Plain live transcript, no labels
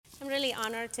really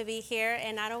honored to be here,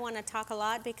 and I don't want to talk a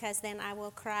lot because then I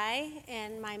will cry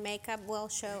and my makeup will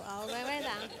show all the way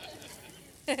down.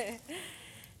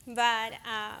 But,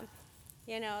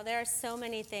 there are so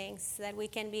many things that we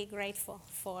can be grateful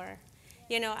for.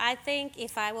 I think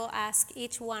if I will ask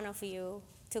each one of you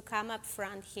to come up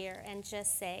front here and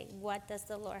just say, what does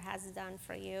the Lord has done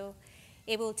for you?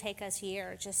 It will take us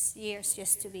years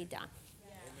just to be done.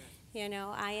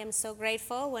 I am so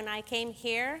grateful. When I came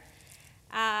here,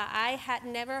 I had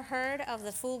never heard of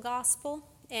the full gospel,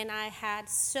 and I had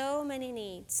so many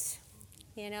needs.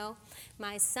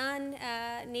 My son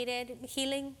needed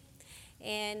healing,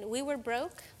 and we were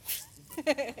broke,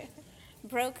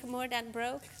 broke more than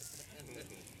broke.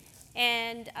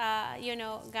 And,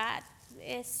 God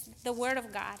is, the Word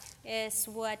of God is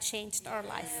what changed our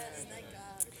life.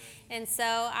 And so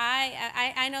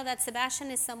I know that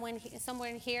Sebastian is somewhere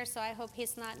in here, so I hope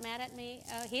he's not mad at me.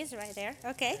 Oh, he's right there.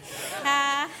 Okay.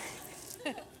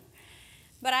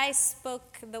 But I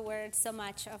spoke the word so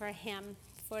much over him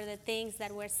for the things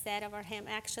that were said over him.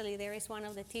 Actually, there is one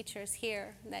of the teachers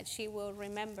here that she will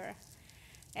remember.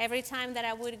 Every time that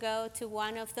I would go to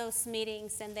one of those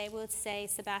meetings and they would say,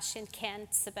 Sebastian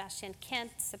Kent, Sebastian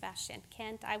Kent, Sebastian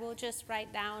Kent, I will just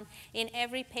write down in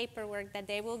every paperwork that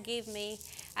they will give me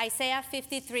Isaiah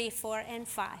 53, 4 and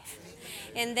 5.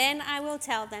 And then I will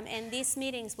tell them, and these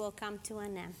meetings will come to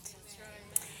an end.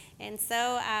 And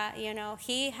so,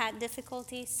 he had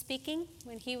difficulty speaking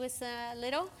when he was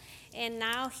little, and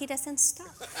now he doesn't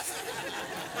stop.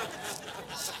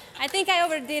 I think I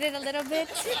overdid it a little bit.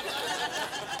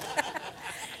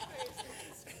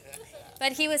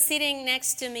 But he was sitting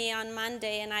next to me on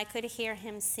Monday, and I could hear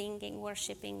him singing,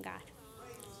 worshiping God.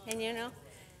 And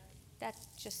that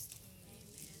just...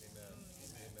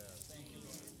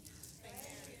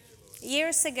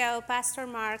 Years ago, Pastor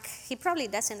Mark, he probably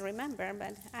doesn't remember,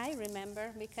 but I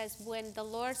remember, because when the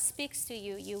Lord speaks to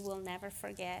you, you will never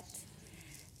forget.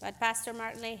 But Pastor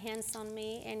Mark laid hands on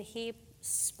me, and he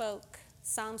spoke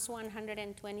Psalms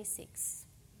 126.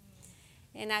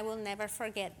 And I will never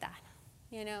forget that.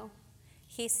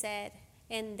 He said,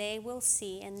 and they will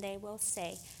see and they will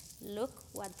say, look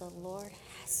what the Lord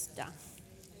has done.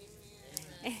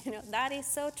 And, that is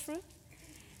so true.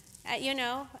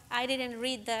 I didn't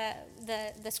read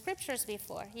the scriptures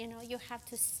before. You have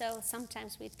to sow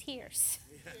sometimes with tears.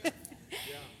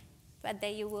 But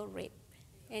then you will reap.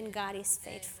 And God is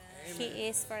faithful. Amen. He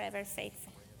is forever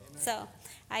faithful. Amen. So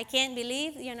I can't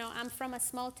believe, I'm from a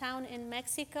small town in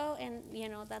Mexico, and,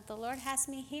 that the Lord has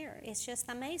me here. It's just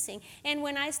amazing. And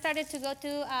when I started to go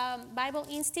to Bible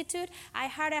Institute, I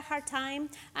had a hard time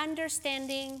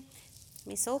understanding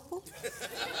Miss Opal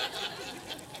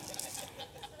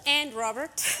and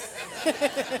Robert.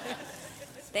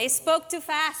 They spoke too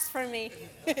fast for me.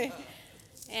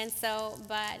 And so,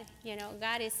 but,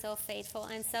 God is so faithful.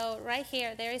 And so right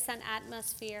here, there is an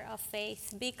atmosphere of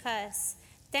faith, because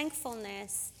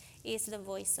thankfulness is the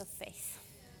voice of faith.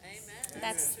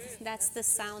 Amen. That's the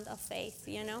sound of faith,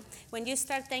 When you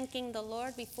start thanking the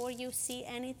Lord before you see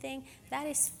anything, that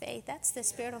is faith. That's the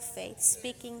spirit of faith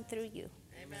speaking through you.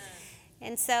 Amen.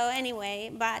 And so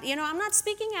anyway, but, I'm not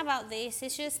speaking about this.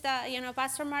 It's just,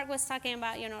 Pastor Mark was talking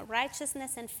about,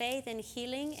 righteousness and faith and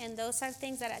healing. And those are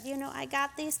things that, I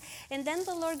got this. And then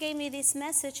the Lord gave me this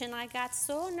message, and I got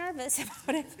so nervous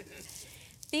about it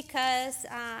because,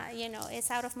 it's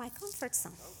out of my comfort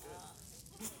zone.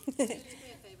 Could you do me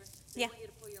a favor? Yeah. I want you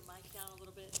to pull your mic down a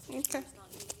little bit. Okay.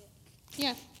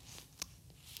 Yeah.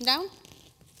 Down?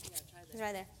 Yeah, try that.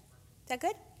 Right there. Is that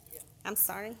good? Yeah. I'm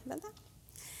sorry about that.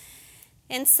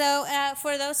 And so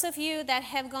for those of you that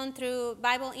have gone through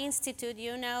Bible Institute,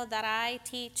 you know that I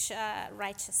teach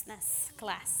righteousness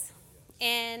class.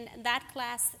 And that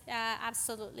class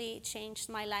absolutely changed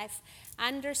my life.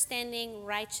 Understanding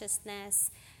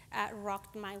righteousness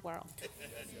rocked my world. Yes.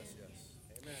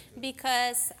 Amen.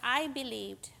 Because I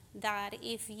believed that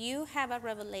if we have a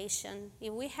revelation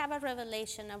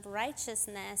of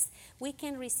righteousness, we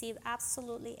can receive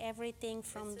absolutely everything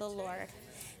from the Lord.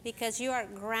 Because you are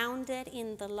grounded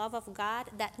in the love of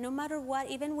God, that no matter what,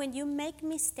 even when you make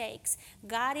mistakes,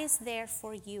 God is there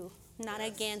for you, not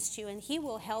against you. And He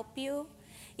will help you.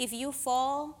 If you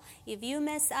fall, if you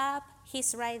mess up,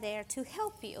 He's right there to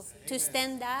help you, to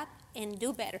stand up and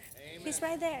do better. Amen. He's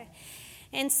right there.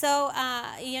 And so,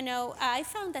 I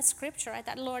found that scripture. I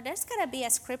thought, Lord, there's got to be a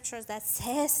scripture that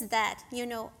says that,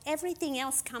 everything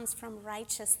else comes from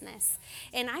righteousness.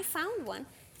 And I found one.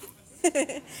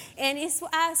 And it's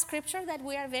a scripture that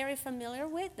we are very familiar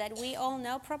with, that we all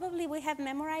know. Probably we have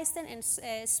memorized it and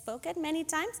spoken many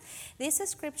times. This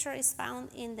scripture is found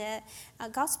in the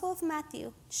Gospel of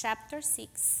Matthew, chapter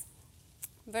 6,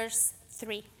 verse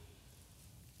 3.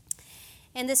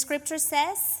 And the scripture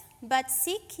says, "But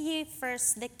seek ye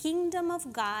first the kingdom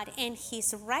of God and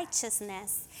his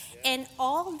righteousness, and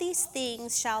all these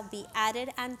things shall be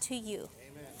added unto you."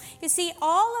 Amen. You see,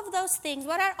 all of those things,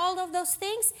 what are all of those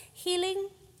things? Healing,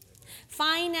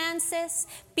 finances,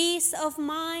 peace of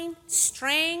mind,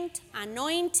 strength,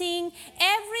 anointing,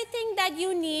 everything that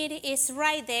you need is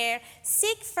right there.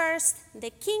 Seek first the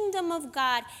kingdom of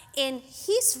God and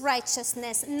his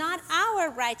righteousness, not our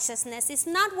righteousness. It's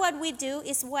not what we do,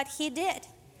 it's what he did.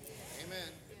 Amen.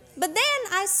 But then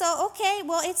I saw, okay,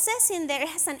 well, it says in there, it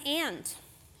has an and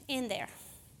in there.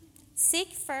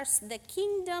 Seek first the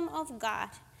kingdom of God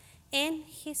and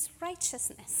his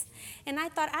righteousness. And I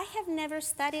thought, I have never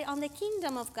studied on the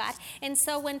kingdom of God. And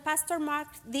so when Pastor Mark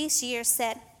this year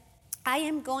said, I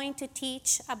am going to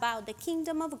teach about the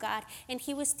kingdom of God, and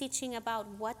he was teaching about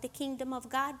what the kingdom of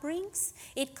God brings.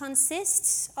 It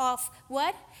consists of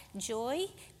what? Joy,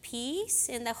 peace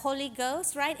in the Holy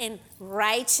Ghost, right? And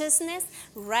righteousness,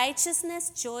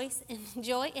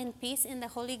 joy and peace in the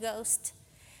Holy Ghost.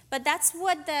 But that's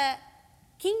what the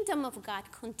kingdom of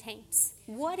God contains.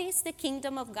 What is the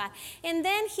kingdom of God? And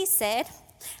then he said,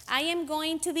 I am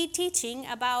going to be teaching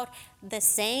about the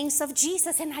sayings of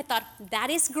Jesus. And I thought,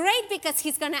 that is great, because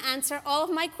he's going to answer all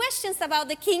of my questions about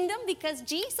the kingdom, because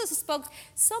Jesus spoke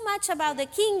so much about the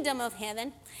kingdom of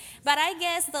heaven. But I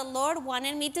guess the Lord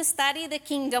wanted me to study the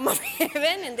kingdom of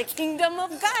heaven and the kingdom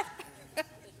of God.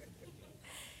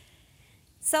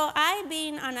 So I've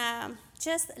been on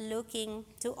just looking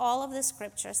to all of the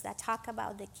scriptures that talk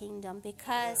about the kingdom,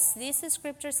 because this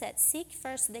scripture said, seek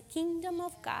first the kingdom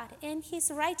of God and his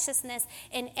righteousness,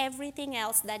 and everything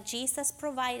else that Jesus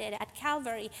provided at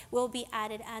Calvary will be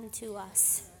added unto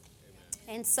us.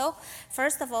 And so,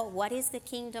 first of all, what is the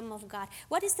kingdom of God?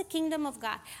 What is the kingdom of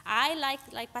God? I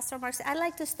like Pastor Mark said, I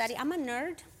like to study. I'm a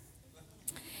nerd.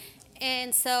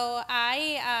 And so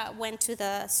I went to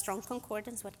the Strong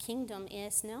Concordance, what kingdom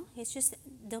is. No, it's just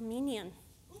dominion,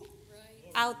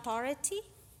 authority,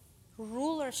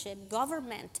 rulership,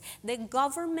 government, the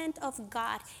government of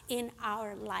God in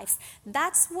our lives.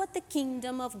 That's what the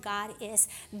kingdom of God is.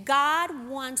 God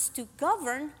wants to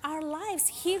govern our lives.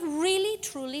 He really,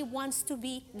 truly wants to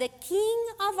be the king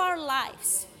of our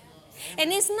lives.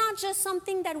 And it's not just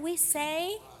something that we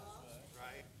say.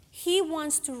 He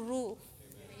wants to rule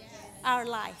our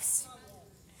lives.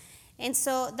 And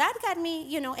so that got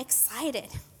me, excited.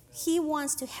 He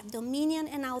wants to have dominion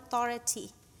and authority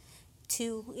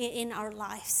in our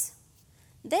lives.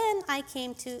 Then I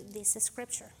came to this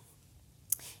scripture.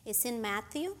 It's in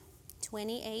Matthew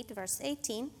 28, verse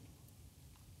 18.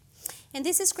 And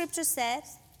this scripture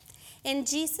says, "And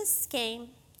Jesus came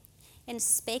and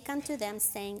spake unto them,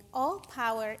 saying, All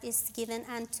power is given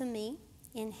unto me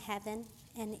in heaven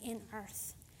and in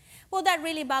earth." Well, that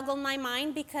really boggled my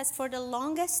mind, because for the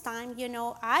longest time,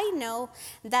 I know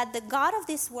that the God of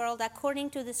this world, according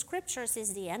to the scriptures,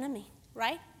 is the enemy,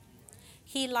 right?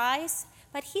 He lies,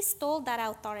 but he stole that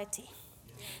authority.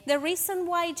 The reason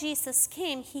why Jesus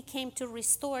came, he came to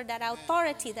restore that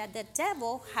authority that the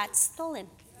devil had stolen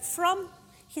from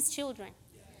his children.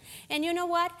 And you know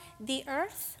what? The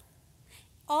earth,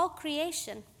 all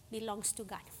creation belongs to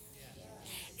God.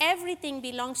 Everything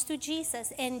belongs to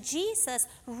Jesus, and Jesus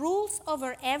rules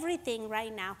over everything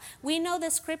right now. We know the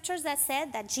scriptures that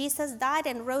said that Jesus died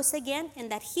and rose again,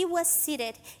 and that he was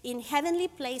seated in heavenly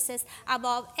places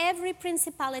above every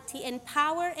principality and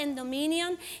power and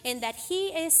dominion, and that he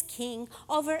is king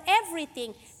over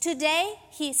everything. Today,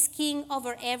 he is king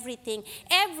over everything.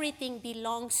 Everything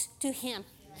belongs to him.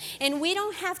 And we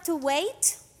don't have to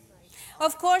wait.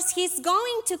 Of course, he's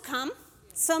going to come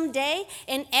someday,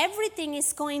 and everything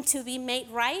is going to be made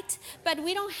right, but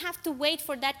we don't have to wait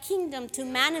for that kingdom to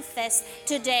manifest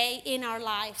today in our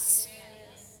lives.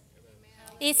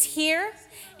 It's here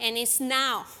and it's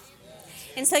now.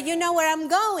 And so you know where I'm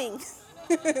going.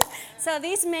 So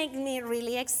this makes me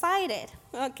really excited,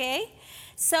 okay?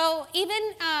 So even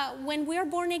when we're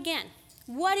born again,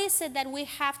 what is it that we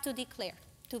have to declare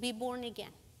to be born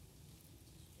again?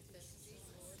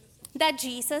 That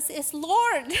Jesus is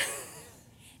Lord.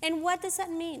 And what does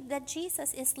that mean? That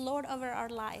Jesus is Lord over our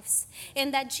lives.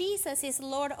 And that Jesus is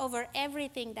Lord over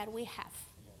everything that we have.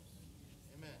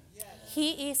 Amen.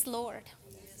 He is Lord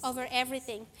over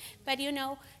everything. But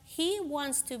he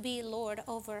wants to be Lord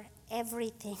over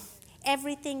everything.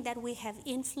 Everything that we have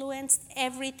influenced,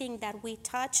 everything that we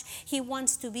touch. He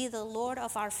wants to be the Lord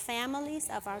of our families,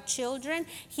 of our children.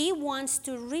 He wants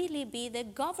to really be the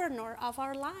governor of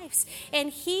our lives. And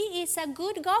he is a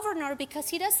good governor, because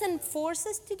he doesn't force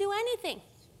us to do anything.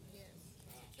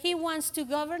 He wants to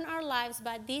govern our lives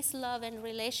by this love and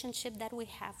relationship that we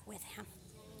have with Him.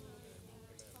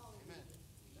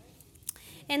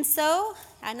 And so,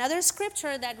 another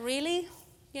scripture that really,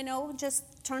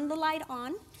 just turn the light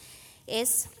on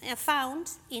is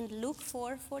found in Luke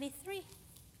 4:43.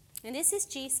 And this is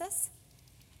Jesus.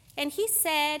 And He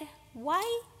said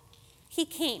why He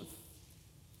came.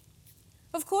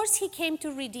 Of course, He came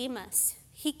to redeem us.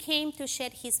 He came to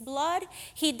shed His blood.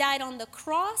 He died on the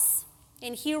cross,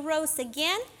 and He rose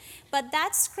again. But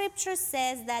that scripture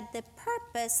says that the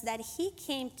purpose that He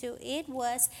came to, it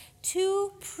was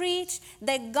to preach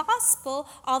the gospel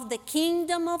of the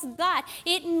kingdom of God.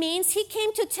 It means He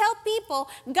came to tell people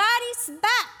God is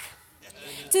back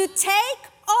to take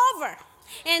over.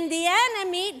 And the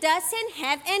enemy doesn't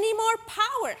have any more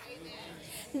power.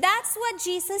 That's what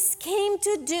Jesus came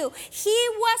to do. He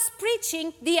was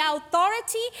preaching the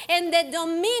authority and the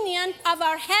dominion of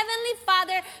our Heavenly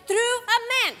Father through a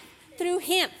man, through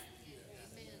Him.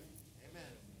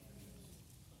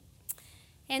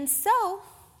 And so,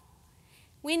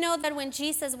 we know that when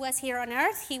Jesus was here on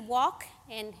earth, He walked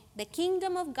and the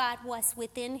kingdom of God was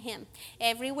within Him.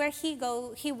 Everywhere He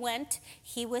went,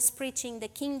 He was preaching the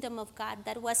kingdom of God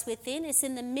that was within. It's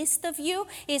in the midst of you.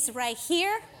 It's right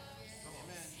here.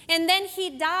 And then He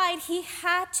died. He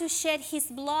had to shed His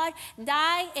blood,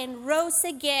 die, and rose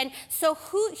again so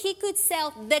He could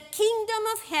sell the kingdom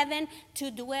of heaven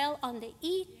to dwell on the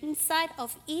inside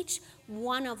of each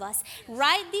one of us.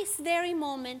 Right this very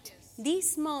moment,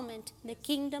 the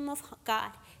kingdom of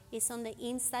God is on the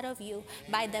inside of you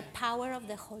by the power of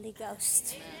the Holy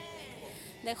Ghost.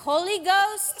 The Holy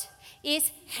Ghost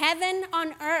is heaven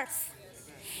on earth.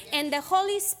 And the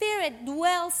Holy Spirit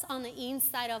dwells on the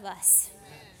inside of us.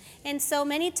 And so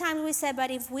many times we say,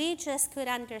 but if we just could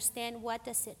understand, what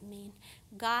does it mean?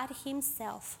 God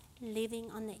Himself living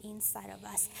on the inside of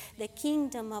us. The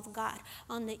kingdom of God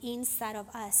on the inside of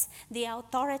us. The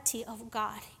authority of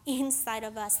God inside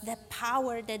of us. The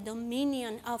power, the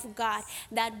dominion of God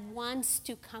that wants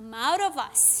to come out of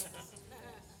us.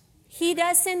 He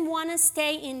doesn't want to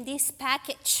stay in this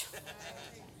package.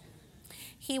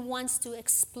 He wants to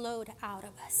explode out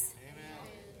of us.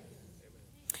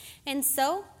 And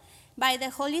so, by the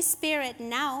Holy Spirit,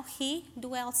 now He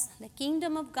dwells, the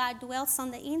kingdom of God dwells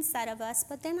on the inside of us.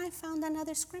 But then I found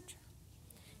another scripture.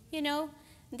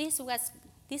 This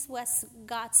was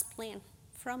God's plan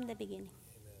from the beginning.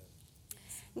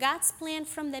 God's plan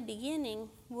from the beginning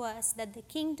was that the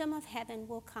kingdom of heaven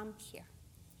will come here.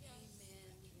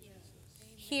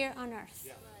 Here on earth.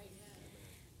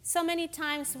 So many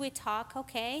times we talk,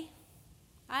 okay,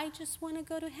 I just want to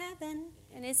go to heaven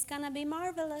and it's going to be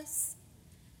marvelous.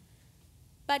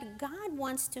 But God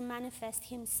wants to manifest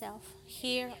Himself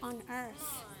here on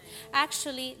earth.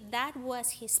 Actually, that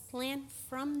was His plan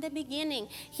from the beginning.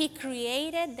 He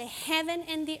created the heaven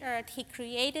and the earth. He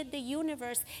created the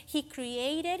universe. He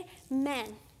created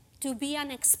man to be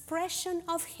an expression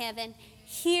of heaven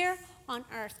here on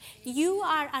earth. You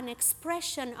are an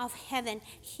expression of heaven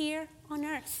here on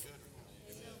earth.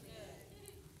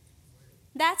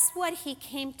 That's what He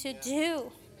came to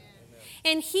do.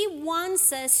 And He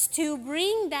wants us to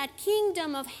bring that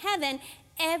kingdom of heaven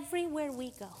everywhere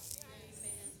we go.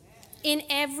 In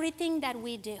everything that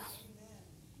we do.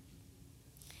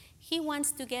 He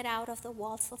wants to get out of the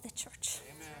walls of the church.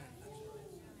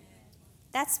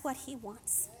 That's what He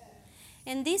wants.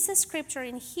 And this is scripture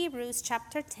in Hebrews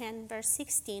chapter 10, verse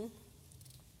 16.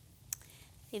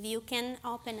 If you can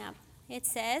open up. It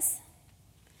says,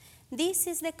 "This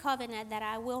is the covenant that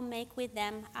I will make with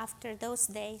them after those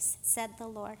days, said the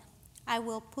Lord. I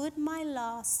will put my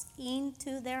laws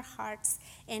into their hearts,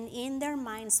 and in their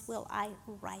minds will I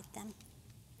write them."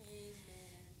 Amen.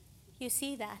 You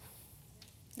see that?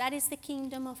 That is the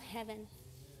kingdom of heaven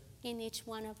in each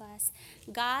one of us.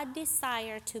 God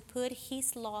desired to put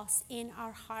His laws in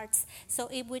our hearts so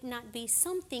it would not be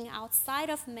something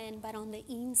outside of man but on the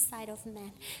inside of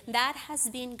man. That has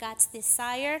been God's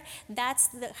desire.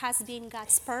 Has been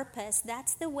God's purpose.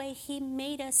 That's the way He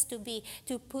made us to be,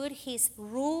 to put His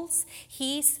rules,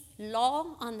 His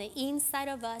law on the inside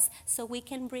of us so we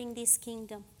can bring this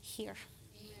kingdom here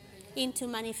into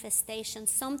manifestation.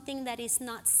 Something that is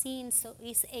not seen so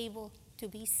is able to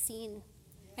be seen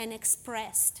and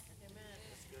expressed.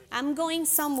 I'm going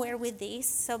somewhere with this,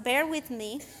 so bear with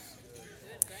me.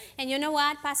 And you know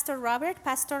what, Pastor Robert,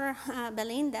 Pastor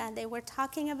Belinda, they were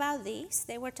talking about this.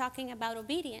 They were talking about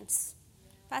obedience.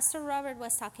 Pastor Robert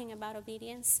was talking about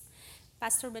obedience.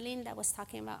 Pastor Belinda was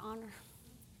talking about honor.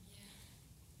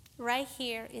 Right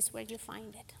here is where you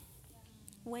find it.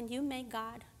 When you make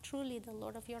God truly the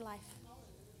Lord of your life.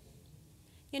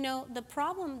 You know, the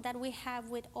problem that we have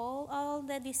with all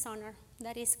the dishonor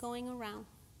that is going around,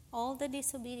 all the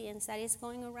disobedience that is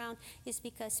going around, is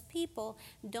because people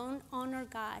don't honor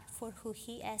God for who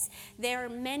He is. There are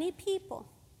many people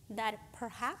that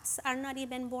perhaps are not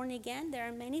even born again. There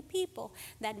are many people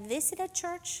that visit a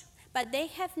church, but they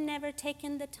have never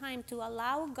taken the time to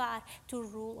allow God to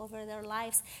rule over their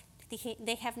lives.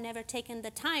 They have never taken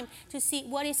the time to see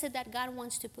what is it that God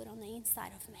wants to put on the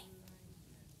inside of me.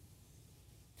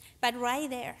 But right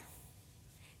there,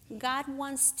 God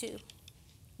wants to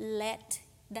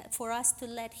for us to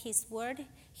let His word,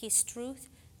 His truth,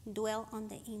 dwell on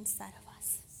the inside of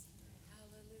us.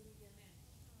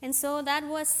 And so that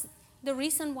was the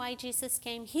reason why Jesus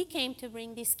came. He came to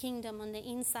bring this kingdom on the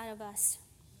inside of us.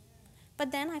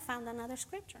 But then I found another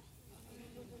scripture.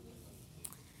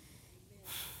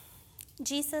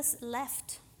 Jesus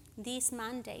left this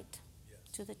mandate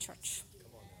to the church.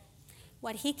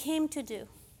 What He came to do,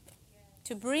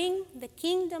 to bring the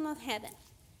kingdom of heaven,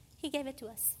 He gave it to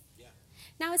us.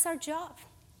 Now it's our job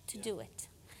to do it.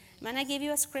 I'm going to give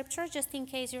you a scripture just in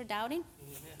case you're doubting.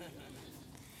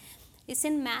 It's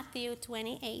in Matthew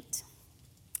 28,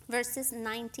 verses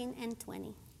 19 and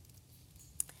 20.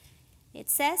 It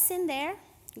says in there,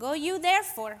 "Go you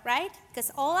therefore," right?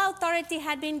 Because all authority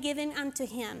had been given unto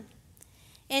Him,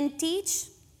 "and teach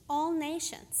all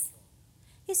nations."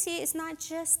 You see, it's not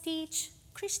just teach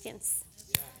Christians.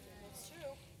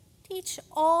 Teach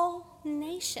all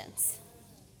nations.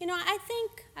 You know, I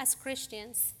think as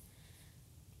Christians,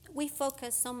 we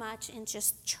focus so much in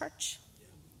just church.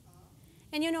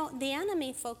 And you know, the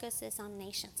enemy focuses on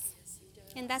nations.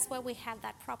 And that's why we have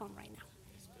that problem right now.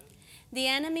 The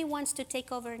enemy wants to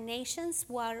take over nations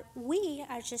while we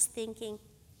are just thinking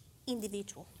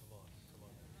individual.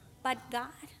 But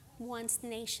God wants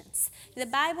nations. The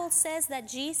Bible says that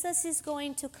Jesus is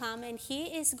going to come and He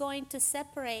is going to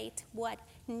separate what?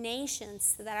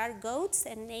 Nations that are goats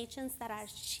and nations that are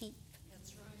sheep.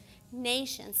 That's right.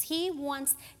 Nations. He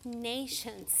wants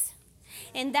nations.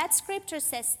 And that scripture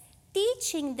says,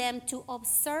 teaching them to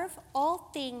observe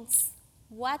all things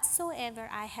whatsoever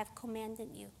I have commanded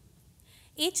you.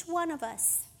 Each one of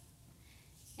us,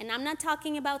 and I'm not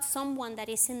talking about someone that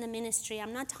is in the ministry.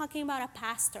 I'm not talking about a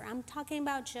pastor. I'm talking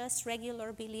about just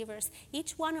regular believers.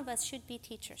 Each one of us should be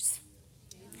teachers.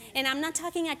 And I'm not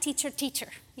talking a teacher,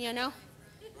 you know.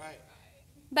 Right.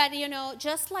 But, you know,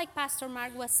 just like Pastor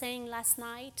Mark was saying last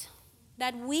night,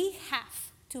 that we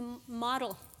have to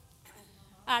model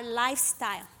our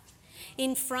lifestyle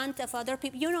in front of other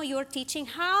people. You know, you're teaching.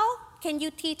 How can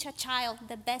you teach a child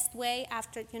the best way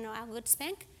after, you know, a good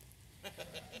spank?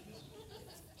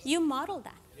 You model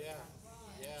that. Yeah.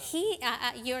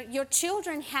 Your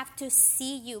children have to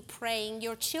see you praying.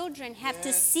 Your children have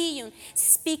to see you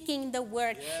speaking the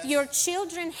word. Your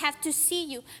children have to see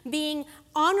you being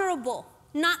honorable,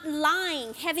 not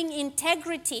lying, having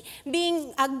integrity,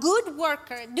 being a good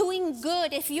worker, doing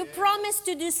good. If you promise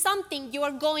to do something,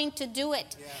 you're going to do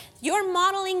it. You're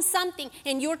modeling something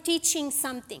and you're teaching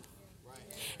something. Right.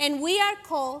 And we are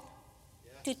called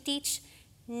to teach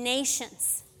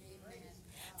nations.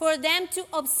 For them to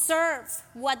observe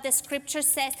what the scripture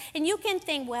says. And you can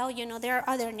think, well, you know, there are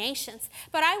other nations.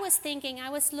 But I was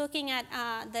looking at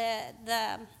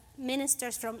the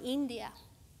ministers from India.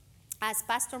 As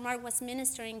Pastor Mark was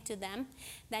ministering to them,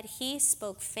 that he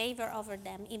spoke favor over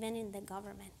them, even in the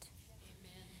government.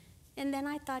 Amen. And then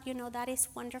I thought, you know, that is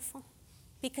wonderful.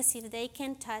 Because if they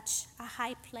can touch a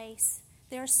high place,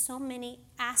 there are so many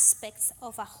aspects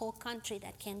of a whole country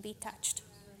that can be touched.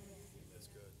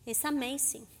 It's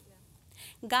amazing.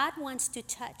 God wants to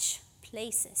touch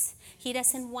places. He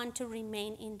doesn't want to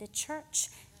remain in the church.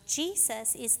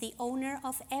 Jesus is the owner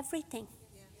of everything.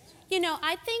 You know,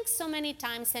 I think so many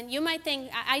times, and you might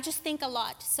think, I just think a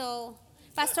lot. So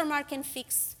Pastor Mark can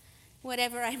fix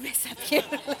whatever I mess up here.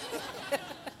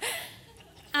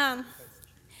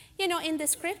 You know, in the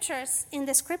scriptures,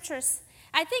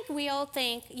 I think we all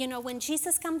think, you know, when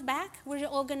Jesus comes back, we're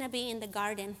all going to be in the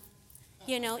garden.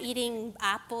 You know, eating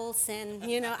apples and,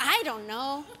 you know, I don't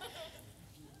know.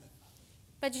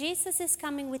 But Jesus is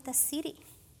coming with a city.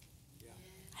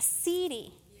 A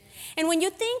city. And when you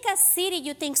think a city,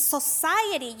 you think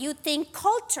society, you think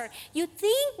culture, you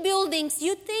think buildings,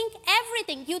 you think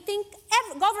everything, you think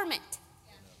government.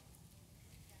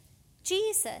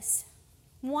 Jesus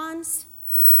wants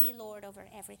to be Lord over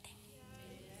everything.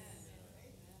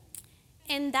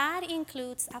 And that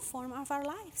includes a form of our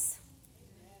lives.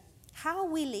 How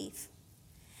we live.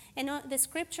 And the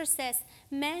scripture says,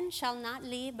 men shall not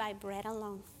live by bread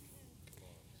alone.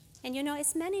 And you know,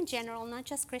 it's men in general, not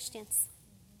just Christians.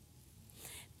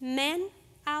 Men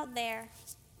out there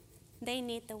They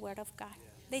need the Word of God.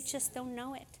 They just don't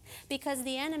know it because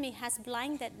the enemy has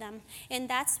blinded them, and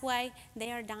that's why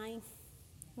they are dying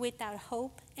without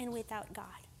hope and without God.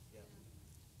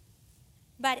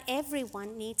 But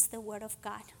everyone needs the Word of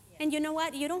God. And you know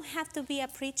what? You don't have to be a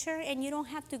preacher, and you don't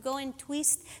have to go and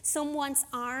twist someone's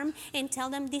arm and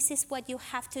tell them this is what you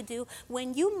have to do.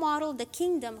 When you model the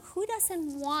kingdom, who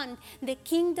doesn't want the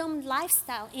kingdom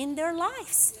lifestyle in their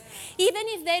lives? Even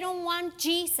if they don't want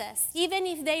Jesus, even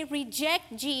if they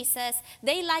reject Jesus,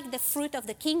 they like the fruit of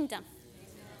the kingdom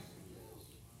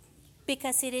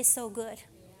because it is so good.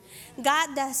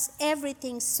 God does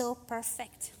everything so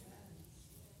perfect.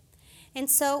 And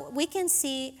so we can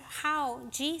see how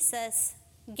Jesus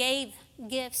gave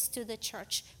gifts to the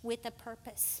church with a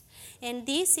purpose. And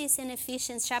this is in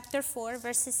Ephesians chapter 4,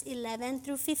 verses 11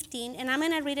 through 15. And I'm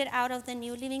going to read it out of the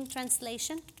New Living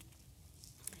Translation.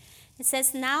 It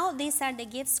says, "Now these are the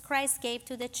gifts Christ gave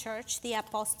to the church, the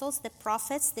apostles, the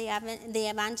prophets, the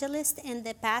evangelists, and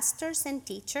the pastors and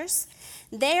teachers.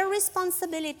 Their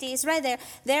responsibility is right there.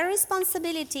 Their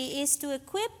responsibility is to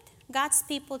equip God's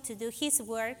people to do His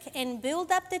work and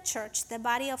build up the church, the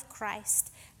body of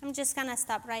Christ." I'm just going to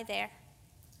stop right there.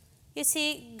 You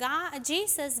see,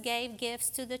 Jesus gave gifts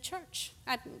to the church,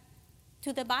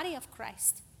 to the body of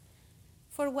Christ.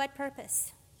 For what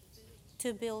purpose?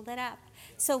 To build it up.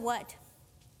 So what?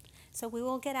 So we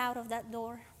will get out of that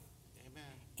door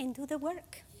and do the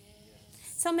work.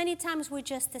 So many times we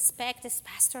just expect this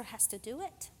pastor has to do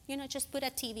it. Just put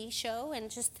a TV show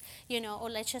and just, or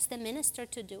let's just the minister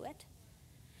to do it.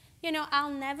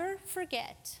 I'll never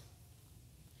forget.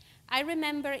 I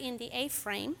remember in the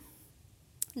A-frame,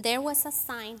 there was a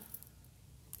sign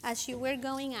as you were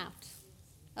going out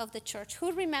of the church.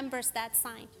 Who remembers that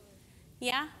sign?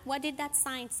 Yeah? What did that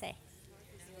sign say?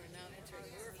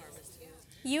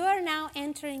 You are now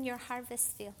entering your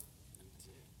harvest field.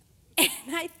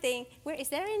 And I think, is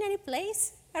there in any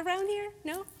place around here?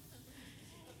 No?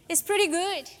 It's pretty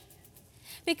good.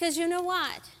 Because you know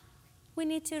what? We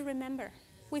need to remember.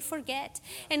 We forget.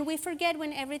 And we forget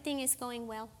when everything is going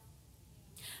well.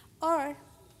 Or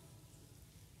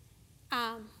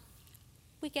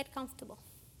we get comfortable.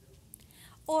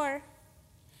 Or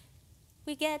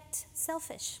we get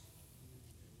selfish.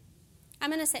 I'm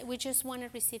going to say we just want to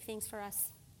receive things for us.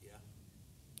 Yeah.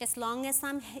 As long as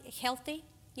I'm healthy,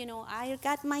 I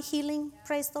got my healing,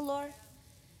 praise the Lord.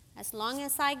 As long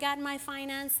as I got my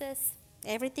finances,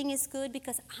 everything is good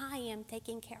because I am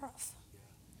taken care of.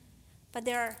 But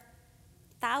there are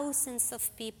thousands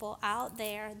of people out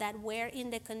there that were in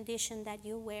the condition that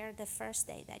you were the first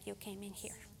day that you came in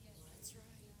here. That's right.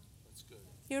 That's good.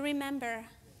 You remember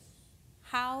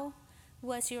how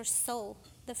was your soul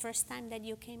the first time that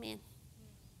you came in?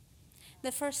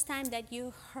 The first time that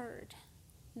you heard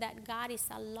that God is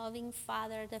a loving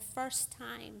Father, the first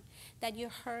time that you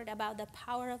heard about the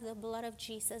power of the blood of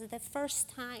Jesus, the first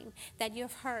time that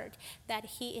you've heard that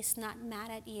He is not mad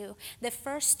at you, the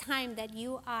first time that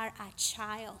you are a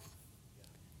child.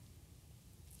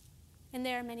 And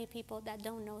there are many people that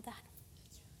don't know that.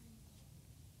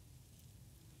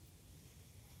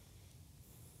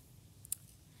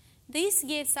 These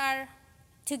gifts are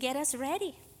to get us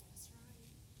ready.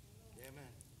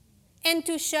 And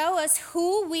to show us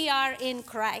who we are in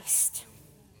Christ.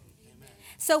 Amen.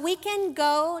 So we can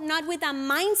go not with a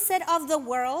mindset of the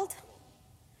world,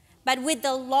 but with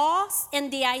the laws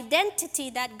and the identity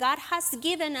that God has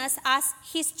given us as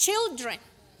His children.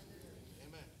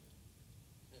 Amen.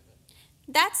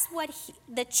 That's what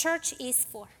the church is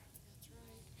for.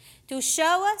 To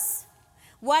show us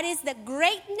what is the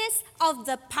greatness of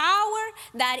the power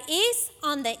that is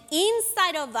on the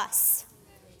inside of us.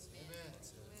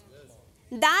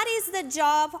 That is the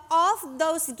job of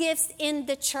those gifts in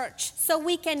the church. So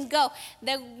we can go.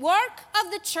 The work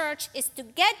of the church is to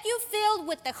get you filled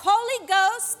with the Holy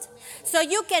Ghost so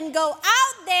you can go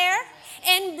out there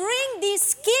and bring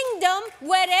this kingdom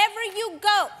wherever you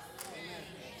go.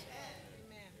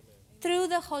 Through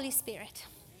the Holy Spirit.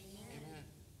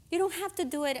 You don't have to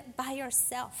do it by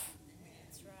yourself.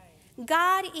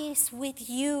 God is with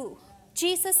you.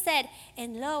 Jesus said,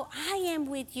 "And lo, I am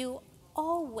with you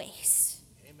always."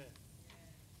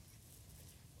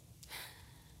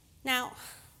 Now,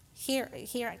 here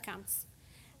it comes.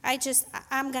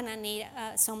 I'm going to need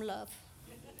some love.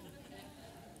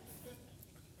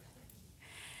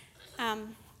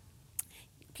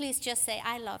 Please just say,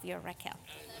 "I love you, Raquel."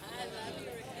 I love you,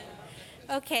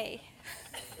 Raquel. Okay.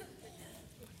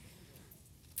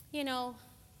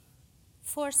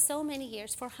 For so many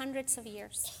years, for hundreds of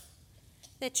years,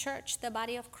 the church, the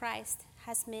body of Christ,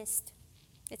 has missed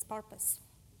its purpose.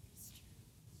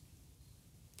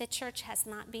 the church has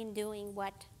not been doing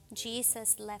what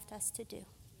Jesus left us to do.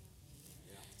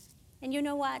 And you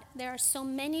know what? There are so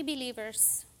many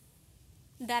believers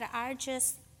that are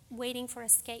just waiting for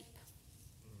escape.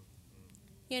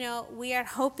 You know, we are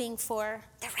hoping for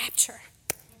the rapture.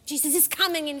 Jesus is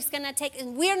coming and he's going to take,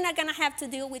 and we're not going to have to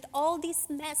deal with all this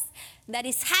mess that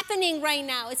is happening right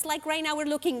now. It's like right now we're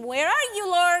looking, where are you,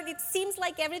 Lord? It seems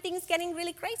like everything is getting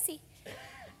really crazy.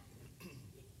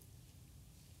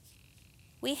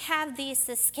 We have this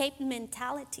escape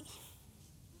mentality.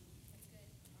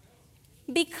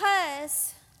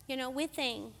 Because, you know, we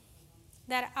think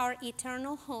that our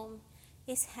eternal home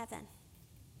is heaven.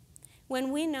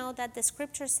 When we know that the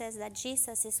scripture says that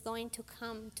Jesus is going to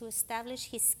come to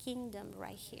establish his kingdom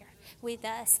right here with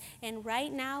us. And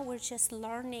right now we're just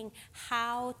learning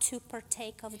how to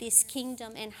partake of this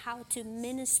kingdom and how to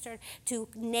minister to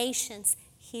nations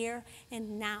here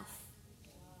and now.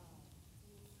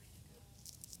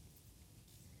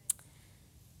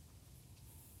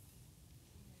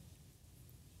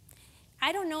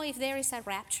 I don't know if there is a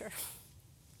rapture.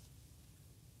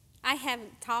 I have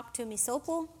talked to Miss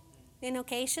Opal in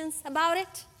occasions about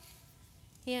it.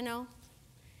 You know,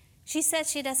 she said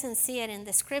she doesn't see it in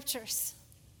the scriptures.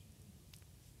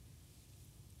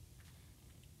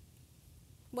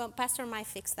 Well, Pastor might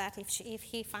fix that if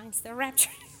he finds the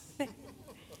rapture.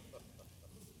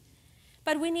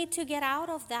 But we need to get out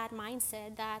of that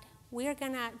mindset that we're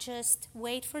going to just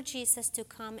wait for Jesus to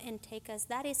come and take us.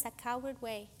 That is a coward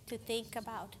way to think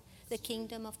about the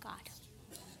kingdom of God.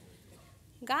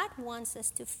 God wants us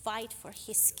to fight for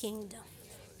his kingdom.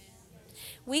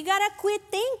 We got to quit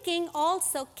thinking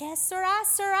also, que sera,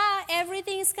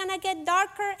 everything is going to get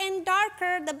darker and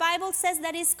darker. The Bible says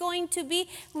that it's going to be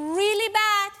really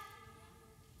bad.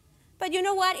 But you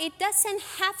know what? It doesn't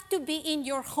have to be in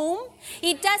your home.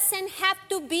 It doesn't have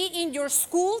to be in your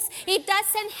schools. It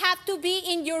doesn't have to be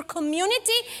in your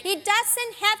community. It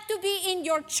doesn't have to be in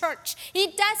your church.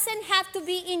 It doesn't have to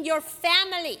be in your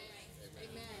family.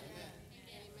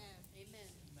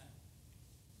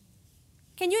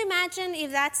 Can you imagine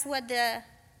if that's what the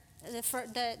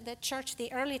church,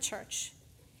 the early church,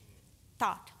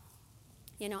 thought?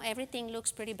 You know, everything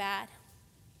looks pretty bad.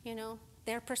 You know,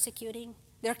 they're persecuting.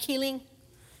 They're killing.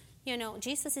 You know,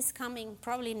 Jesus is coming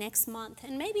probably next month.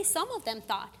 And maybe some of them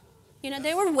thought, you know,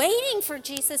 they were waiting for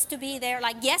Jesus to be there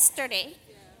like yesterday.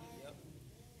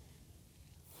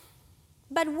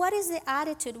 But what is the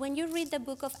attitude? When you read the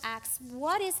book of Acts,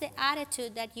 what is the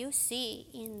attitude that you see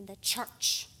in the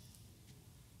church?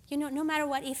 You know, no matter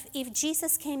what, if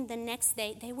Jesus came the next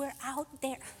day, they were out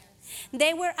there.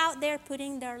 They were out there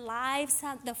putting their lives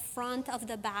at the front of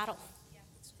the battle.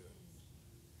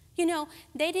 You know,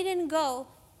 they didn't go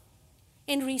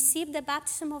and receive the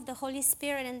baptism of the Holy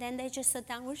Spirit and then they just sat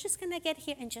down. We're just going to get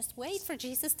here and just wait for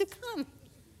Jesus to come.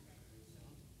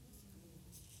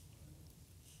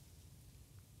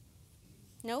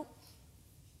 Nope.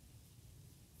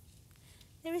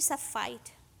 There is a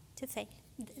fight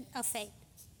of faith.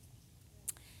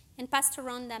 And Pastor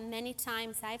Rhonda, many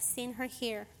times I've seen her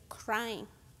here crying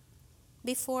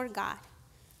before God,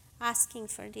 asking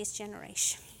for this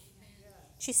generation.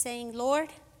 She's saying, Lord,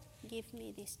 give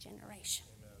me this generation.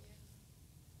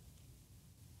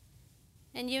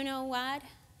 And you know what?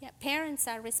 Yeah, parents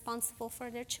are responsible for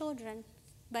their children,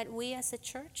 but we as a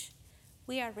church,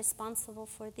 we are responsible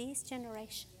for these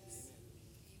generations.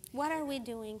 What are we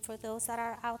doing for those that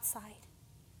are outside?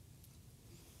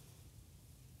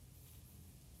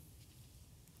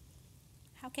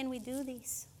 How can we do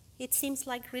this? It seems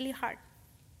like really hard.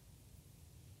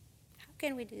 How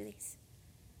can we do this?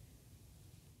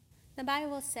 The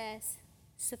Bible says,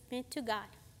 submit to God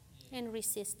and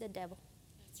resist the devil.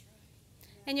 That's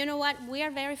right. And you know what? We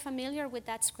are very familiar with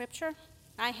that scripture.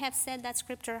 I have said that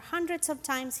scripture hundreds of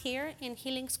times here in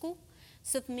Healing School.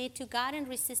 Submit to God and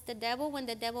resist the devil. When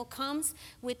the devil comes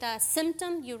with a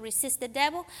symptom, you resist the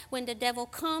devil. When the devil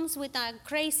comes with a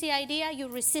crazy idea, you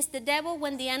resist the devil.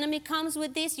 When the enemy comes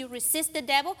with this, you resist the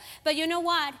devil. But you know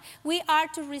what? We are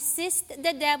to resist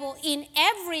the devil in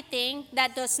everything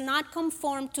that does not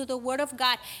conform to the Word of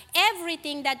God.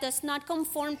 Everything that does not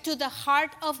conform to the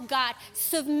heart of God.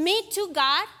 Submit to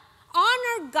God,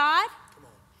 honor God,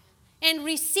 and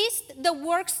resist the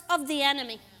works of the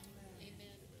enemy.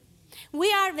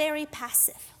 We are very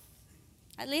passive.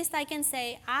 At least I can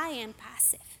say I am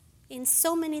passive in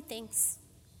so many things.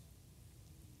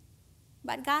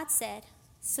 But God said,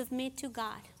 submit to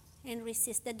God and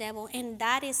resist the devil. And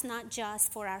that is not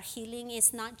just for our healing.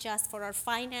 It's not just for our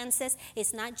finances.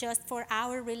 It's not just for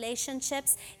our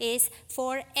relationships. It's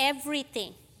for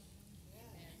everything.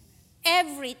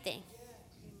 Everything.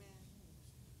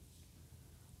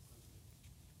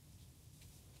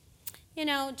 You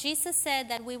know, Jesus said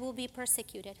that we will be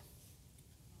persecuted.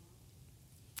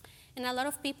 And a lot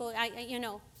of people,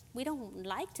 we don't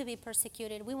like to be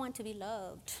persecuted. We want to be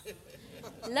loved.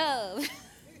 Love.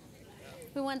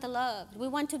 We want the love. We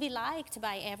want to be liked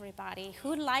by everybody.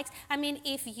 Who likes? I mean,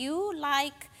 if you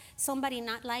like somebody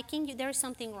not liking you, there is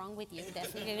something wrong with you,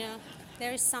 definitely.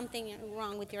 There is something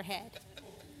wrong with your head.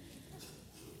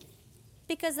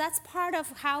 Because that's part of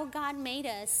how God made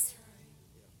us.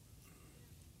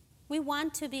 We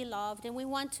want to be loved and we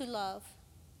want to love.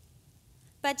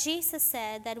 But Jesus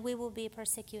said that we will be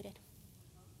persecuted.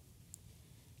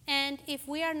 And if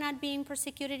we are not being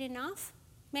persecuted enough,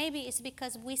 maybe it's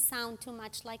because we sound too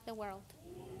much like the world.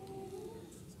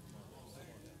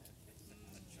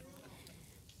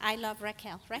 I love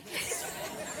Raquel, right?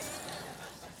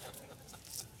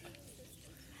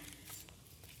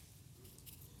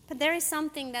 But there is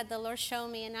something that the Lord showed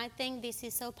me, and I think this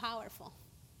is so powerful.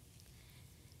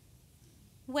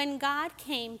 When God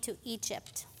came to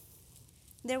Egypt,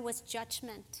 there was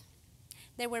judgment.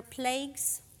 There were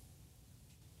plagues.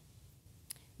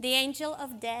 The angel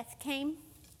of death came.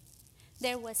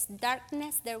 There was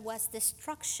darkness. There was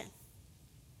destruction.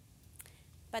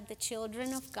 But the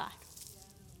children of God,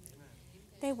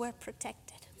 they were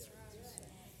protected.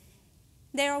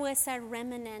 There was a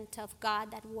remnant of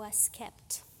God that was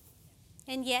kept.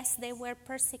 And yes, they were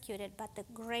persecuted, but the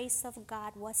grace of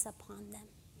God was upon them.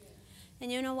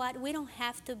 And you know what? We don't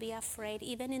have to be afraid,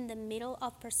 even in the middle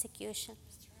of persecution.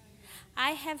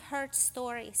 I have heard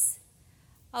stories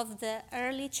of the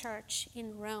early church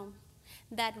in Rome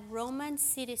that Roman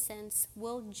citizens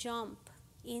will jump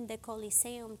in the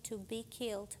Colosseum to be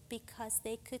killed because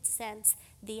they could sense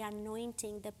the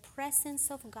anointing, the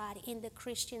presence of God in the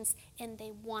Christians, and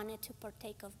they wanted to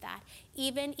partake of that,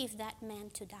 even if that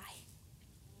meant to die.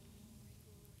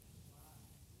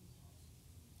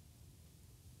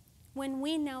 When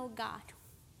we know God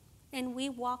and we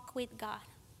walk with God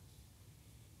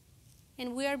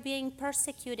and we are being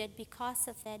persecuted because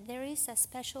of it, there is a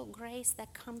special grace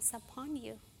that comes upon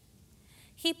you.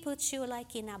 He puts you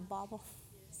like in a bubble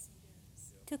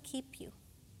to keep you.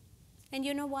 And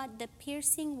you know what? The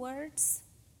piercing words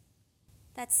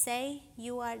that say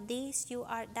you are this, you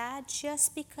are that,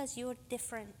 just because you're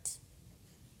different,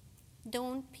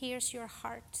 don't pierce your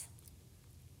heart.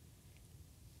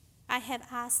 I have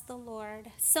asked the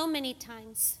Lord so many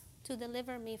times to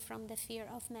deliver me from the fear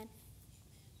of men.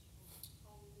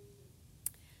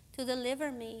 To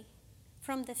deliver me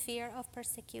from the fear of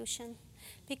persecution.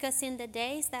 Because in the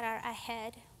days that are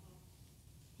ahead,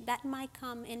 that might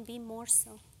come and be more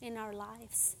so in our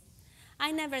lives.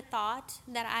 I never thought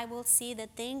that I will see the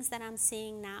things that I'm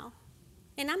seeing now.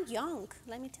 And I'm young,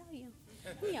 let me tell you.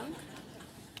 I'm young.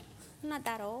 I'm not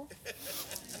that old.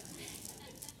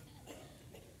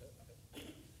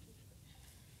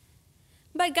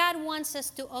 But God wants us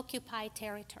to occupy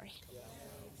territory.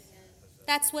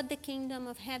 That's what the kingdom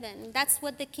of heaven, that's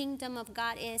what the kingdom of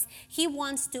God is. He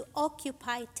wants to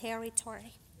occupy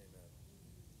territory.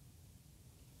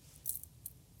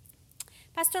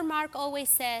 Pastor Mark always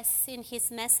says in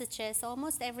his messages,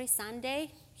 almost every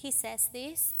Sunday, he says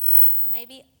this, or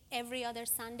maybe every other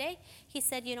Sunday, he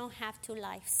said, you don't have two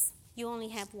lives. You only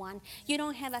have one. You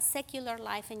don't have a secular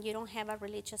life and you don't have a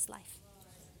religious life.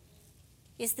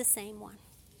 It's the same one.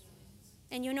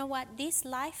 And you know what? This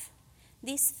life,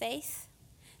 this faith,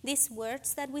 these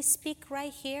words that we speak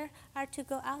right here are to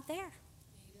go out there.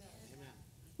 Amen.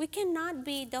 We cannot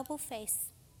be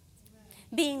double-faced,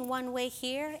 being one way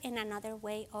here and another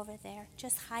way over there,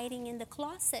 just hiding in the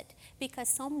closet because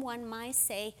someone might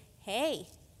say, hey,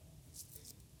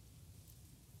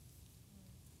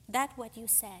 that what you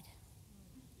said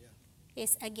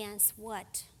is against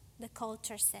what the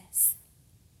culture says.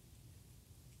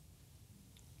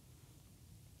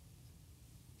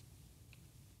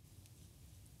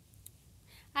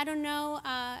 I don't know,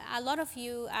 a lot of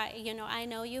you, I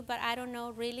know you, but I don't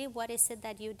know really what is it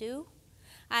that you do.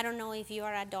 I don't know if you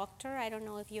are a doctor. I don't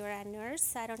know if you are a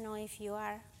nurse. I don't know if you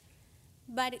are.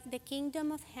 But the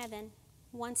kingdom of heaven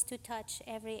wants to touch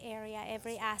every area,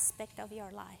 every aspect of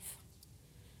your life.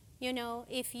 You know,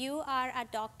 if you are a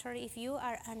doctor, if you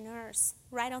are a nurse,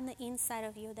 right on the inside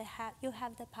of you, you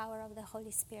have the power of the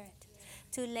Holy Spirit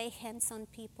to lay hands on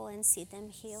people and see them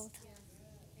healed.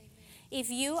 If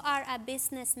you are a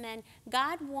businessman,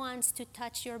 God wants to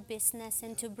touch your business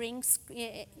and to bring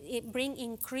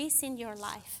increase in your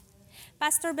life.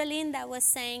 Pastor Belinda was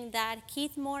saying that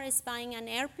Keith Moore is buying an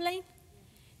airplane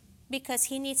because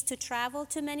he needs to travel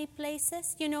to many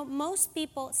places. You know, most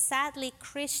people, sadly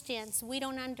Christians, we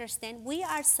don't understand. We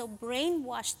are so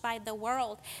brainwashed by the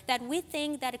world that we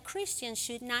think that a Christian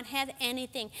should not have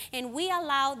anything. And we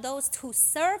allow those who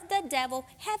serve the devil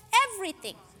have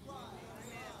everything.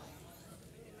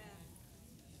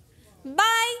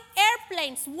 Buy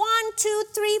airplanes, 1, 2,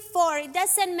 3, 4, it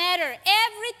doesn't matter.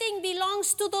 Everything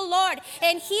belongs to the Lord,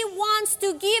 and he wants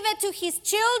to give it to his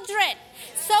children.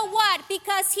 So what?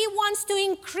 Because he wants to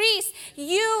increase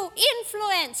your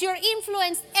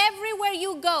influence everywhere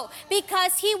you go,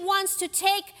 because he wants to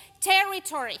take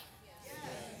territory.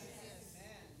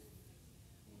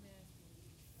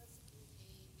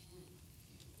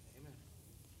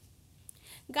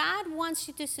 God wants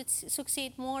you to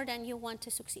succeed more than you want to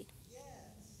succeed.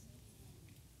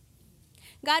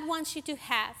 God wants you to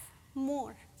have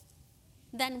more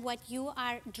than what you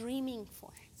are dreaming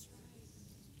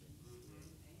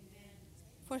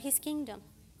for his kingdom,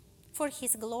 for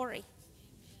his glory.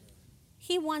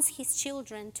 He wants his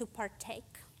children to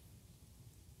partake.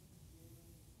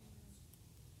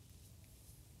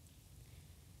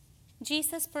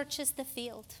 Jesus purchased the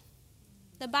field.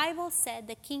 The Bible said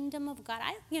the kingdom of God,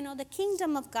 the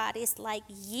kingdom of God is like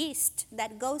yeast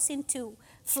that goes into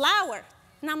flour.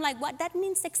 And I'm like, what? That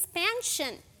means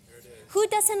expansion. Who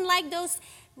doesn't like those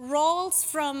rolls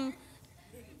from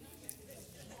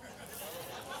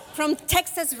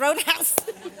Texas Roadhouse?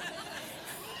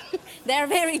 They're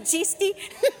very yeasty.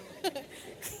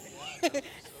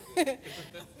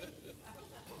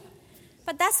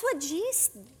 But that's what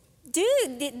yeast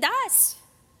does.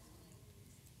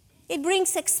 It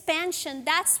brings expansion.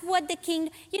 That's what the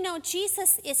kingdom,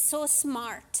 Jesus is so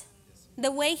smart. The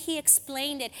way he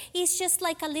explained it, it's just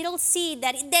like a little seed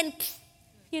that then,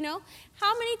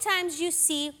 how many times you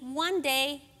see one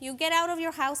day you get out of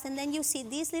your house and then you see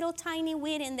this little tiny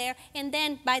weed in there, and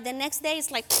then by the next day it's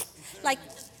like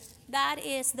that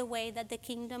is the way that the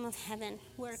kingdom of heaven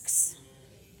works.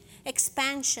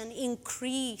 Expansion,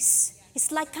 increase. It's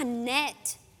like a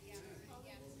net.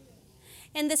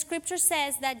 And the scripture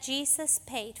says that Jesus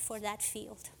paid for that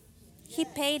field. He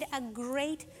paid a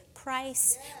great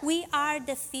price. We are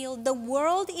the field. The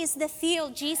world is the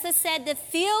field. Jesus said the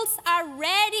fields are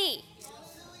ready.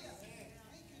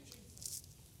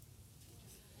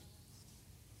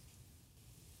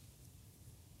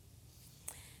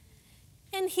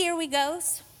 And here it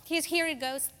goes.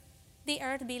 The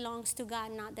earth belongs to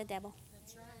God, not the devil.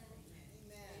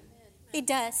 It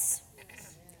does.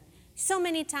 So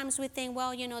many times we think,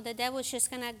 the devil's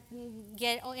just going to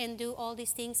get and do all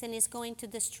these things and is going to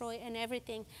destroy and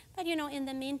everything. But, in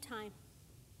the meantime,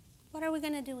 what are we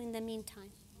going to do in the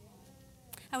meantime?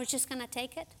 Are we just going to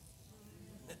take it?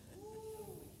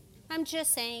 I'm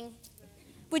just saying,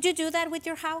 would you do that with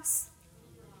your house?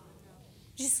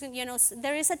 Just,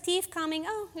 there is a thief coming.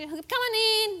 Oh, come on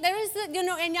in. There is,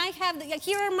 and I have,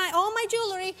 here are all my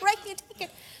jewelry. Right here, take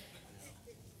it.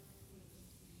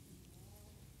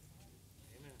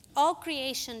 All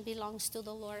creation belongs to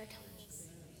the Lord.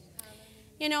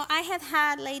 I have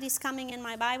had ladies coming in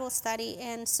my Bible study,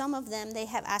 and some of them, they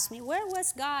have asked me, where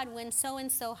was God when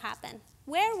so-and-so happened?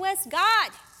 Where was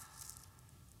God?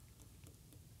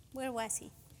 Where was he?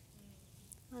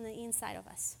 On the inside of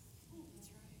us.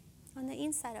 On the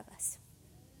inside of us.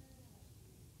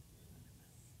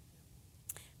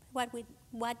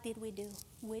 What did we do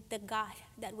with the God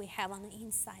that we have on the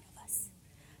inside of us?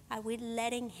 Are we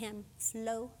letting him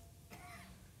flow?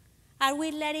 Are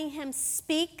we letting him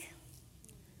speak?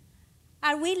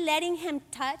 Are we letting him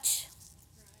touch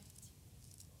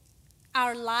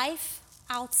our life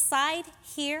outside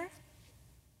here?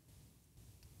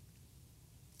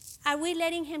 Are we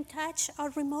letting him touch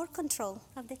our remote control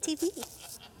of the TV?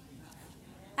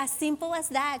 As simple as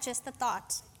that, just a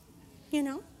thought.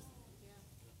 The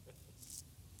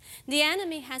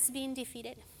enemy has been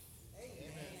defeated.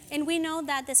 And we know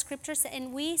that the scriptures,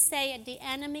 and we say the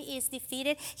enemy is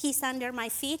defeated. He's under my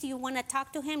feet. You want to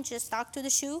talk to him, just talk to the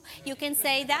shoe. You can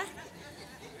say that.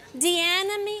 The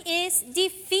enemy is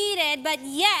defeated, but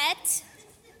yet,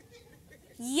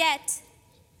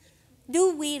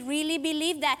 do we really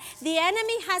believe that? The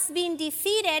enemy has been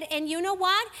defeated, and you know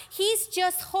what? He's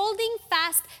just holding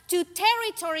fast to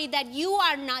territory that you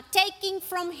are not taking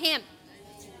from him.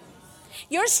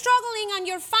 You're struggling on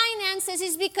your finances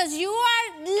is because you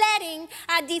are letting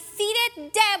a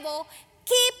defeated devil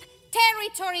keep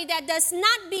territory that does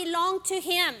not belong to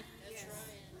him.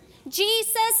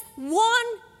 Jesus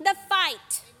won the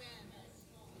fight.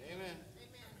 Amen.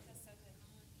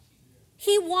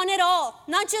 He won it all,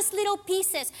 not just little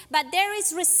pieces, but there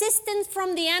is resistance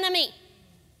from the enemy.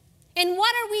 And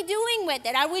what are we doing with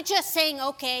it? Are we just saying,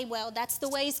 okay, well, that's the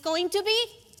way it's going to be?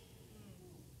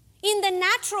 In the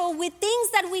natural, with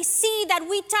things that we see, that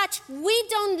we touch, we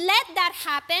don't let that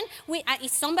happen.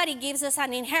 If somebody gives us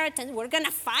an inheritance, we're going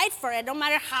to fight for it, no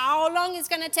matter how long it's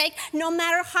going to take, no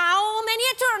matter how many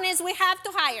attorneys we have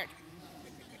to hire.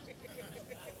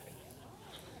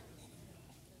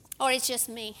 Or it's just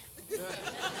me.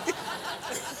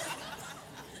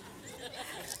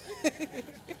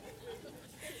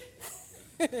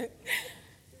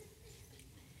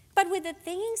 But with the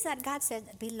things that God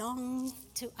said belong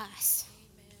to us.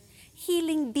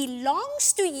 Healing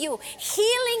belongs to you.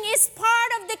 Healing is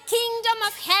part of the kingdom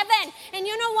of heaven. And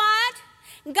you know what?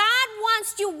 God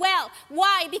wants you well.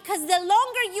 Why? Because the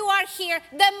longer you are here,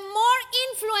 the more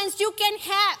influence you can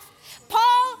have.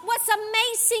 Paul was an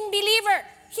amazing believer.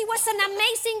 He was an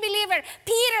amazing believer.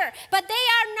 Peter, but they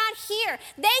are not here.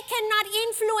 They cannot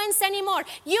influence anymore.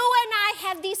 You and I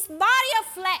have this body of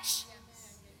flesh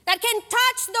that can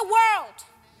touch the world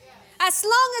as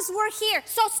long as we're here.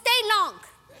 So stay long.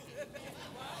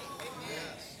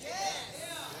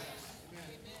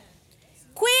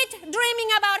 Quit dreaming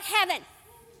about heaven.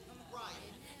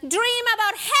 Dream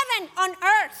about heaven on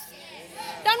earth.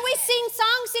 Don't we sing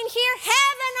songs in here?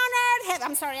 Heaven on earth.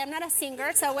 I'm sorry, I'm not a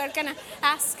singer, so we're going to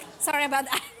ask. Sorry about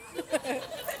that.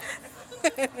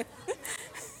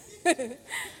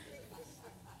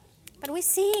 But we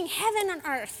sing heaven on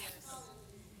earth.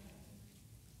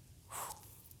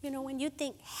 You know, when you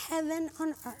think heaven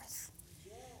on earth,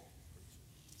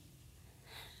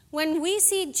 when we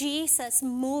see Jesus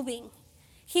moving,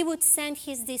 he would send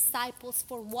his disciples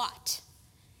for what?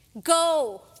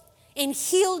 Go and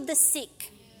heal the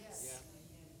sick. Yes.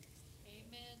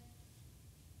 Amen.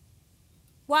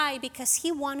 Why? Because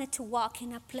he wanted to walk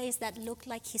in a place that looked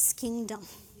like his kingdom.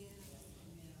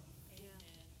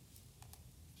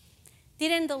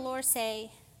 Didn't the Lord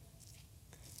say,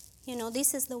 you know,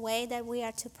 this is the way that we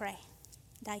are to pray.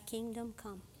 Thy kingdom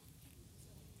come.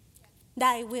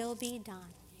 Thy will be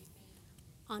done.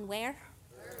 On where?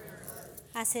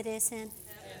 As it is in.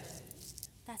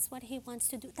 That's what he wants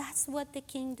to do. That's what the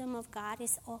kingdom of God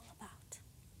is all about.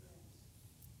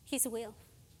 His will.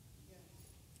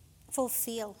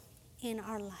 Fulfill in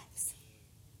our lives.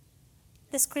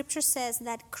 The scripture says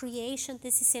that creation,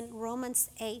 this is in Romans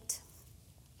 8.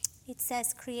 It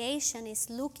says creation is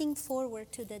looking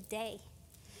forward to the day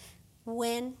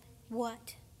when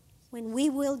what? When we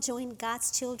will join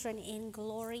God's children in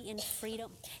glory and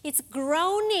freedom. It's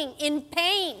groaning in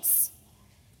pains.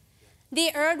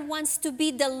 The earth wants to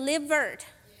be delivered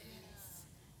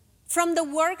from the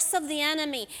works of the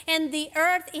enemy. And the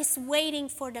earth is waiting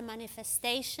for the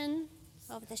manifestation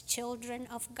of the children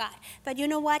of God. But you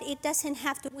know what? It doesn't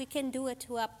have to. We can do it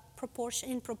to a proportion.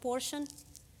 In proportion.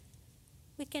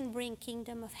 We can bring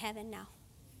kingdom of heaven now.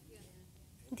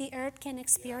 The earth can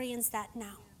experience that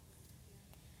now.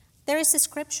 There is a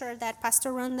scripture that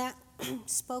Pastor Rhonda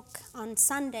spoke on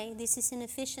Sunday. This is in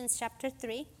Ephesians chapter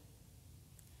 3.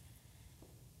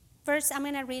 I'm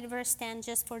going to read verse 10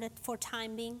 just for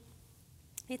time being.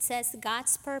 It says,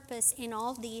 God's purpose in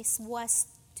all this was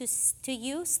to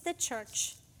use the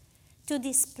church to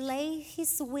display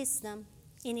his wisdom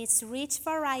in its rich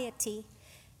variety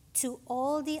to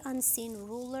all the unseen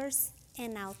rulers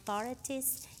and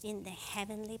authorities in the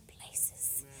heavenly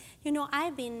places. Amen. You know,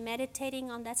 I've been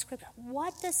meditating on that scripture.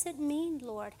 What does it mean,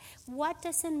 Lord? What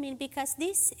does it mean? Because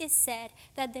this is said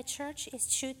that the church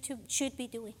should be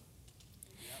doing.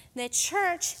 The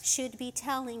church should be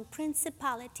telling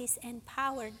principalities and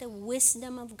power the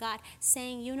wisdom of God,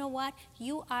 saying, you know what?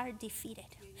 You are defeated.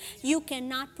 You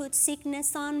cannot put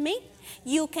sickness on me.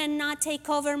 You cannot take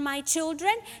over my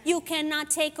children. You cannot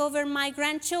take over my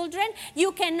grandchildren.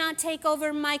 You cannot take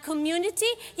over my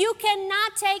community. You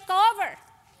cannot take over.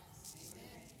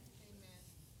 Amen.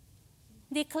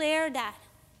 Declare that.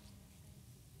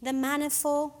 The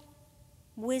manifold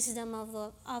wisdom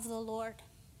of the Lord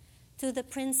to the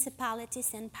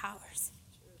principalities and powers.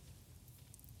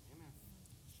 Amen.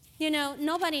 You know,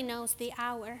 nobody knows the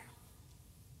hour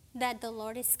that the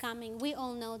Lord is coming. We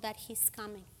all know that he's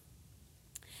coming.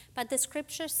 But the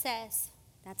scripture says,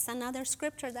 that's another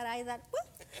scripture that I thought,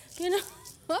 you know,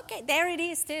 okay, there it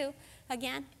is too,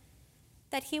 again,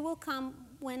 that he will come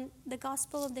when the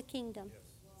gospel of the kingdom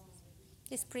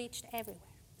is preached everywhere.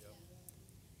 Yep.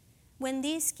 When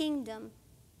this kingdom,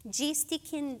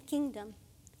 GST kingdom,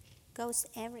 goes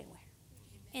everywhere.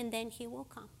 And then he will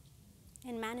come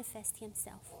and manifest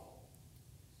himself.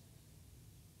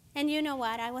 And you know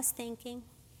what? I was thinking,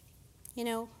 you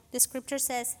know, the scripture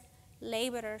says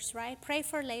laborers, right? Pray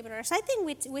for laborers. I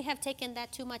think we have taken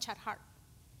that too much at heart.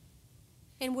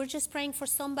 And we're just praying for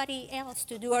somebody else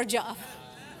to do our job.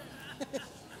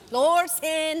 Lord,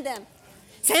 send them.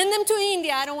 Send them to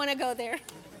India. I don't want to go there.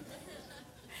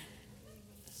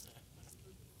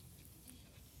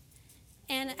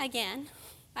 And again,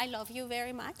 I love you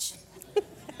very much.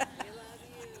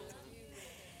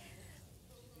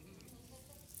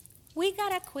 We got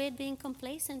to quit being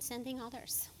complacent, sending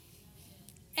others.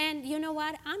 And you know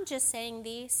what? I'm just saying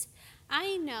this.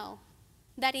 I know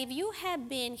that if you have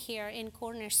been here in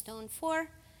Cornerstone for,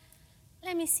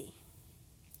 let me see,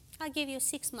 I'll give you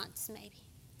 6 months maybe.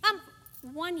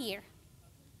 1 year.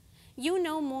 You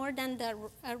know more than the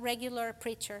regular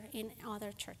preacher in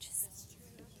other churches.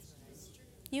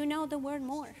 You know the word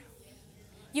more.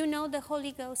 You know the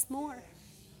Holy Ghost more.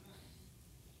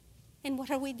 And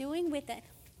what are we doing with it?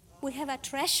 We have a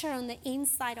treasure on the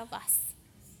inside of us.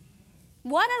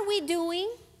 What are we doing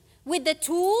with the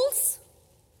tools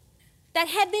that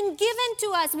have been given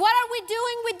to us? What are we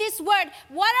doing with this word?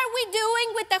 What are we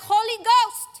doing with the Holy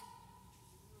Ghost?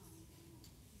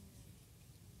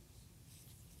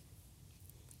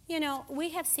 You know,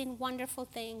 we have seen wonderful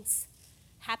things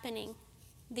happening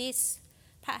these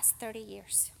past 30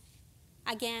 years.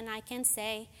 Again, I can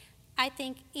say, I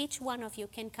think each one of you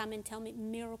can come and tell me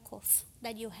miracles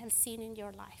that you have seen in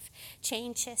your life.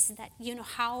 Changes that, you know,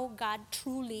 how God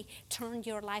truly turned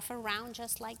your life around,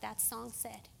 just like that song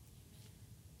said.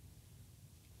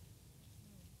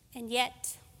 And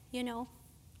yet, you know,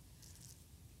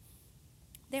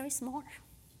 there is more.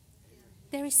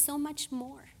 There is so much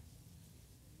more.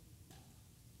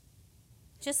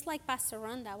 Just like Pastor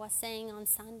Rhonda was saying on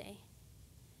Sunday,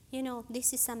 you know,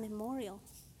 this is a memorial.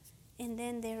 And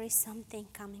then there is something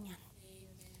coming in.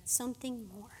 Something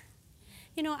more.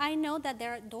 You know, I know that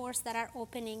there are doors that are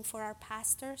opening for our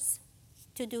pastors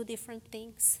to do different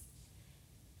things.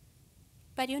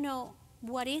 But you know,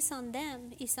 what is on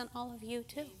them is on all of you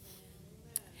too.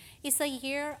 It's a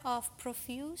year of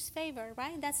profuse favor,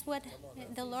 right? That's what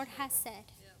the Lord has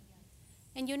said.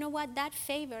 And you know what? That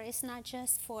favor is not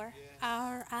just for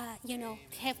our,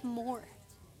 have more.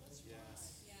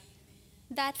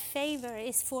 That favor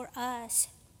is for us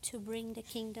to bring the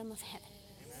kingdom of heaven.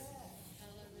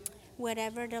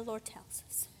 Whatever the Lord tells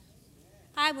us.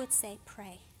 I would say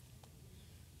pray.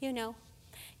 You know,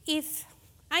 if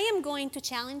I am going to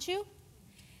challenge you,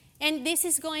 and this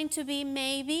is going to be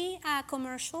maybe a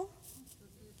commercial,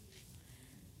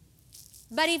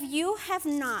 but if you have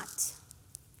not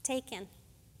taken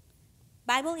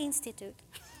Bible Institute,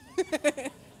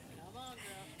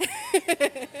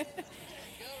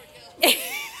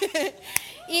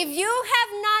 if you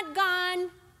have not gone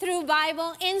through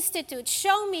Bible Institute,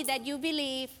 show me that you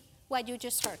believe what you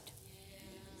just heard.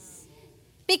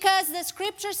 Because the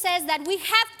scripture says that we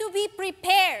have to be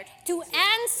prepared to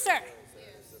answer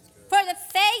for the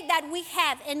faith that we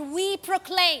have and we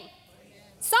proclaim.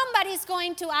 Somebody's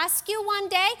going to ask you one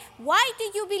day, why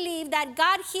do you believe that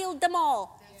God healed them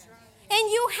all? And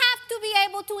you have to be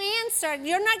able to answer.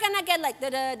 You're not going to get like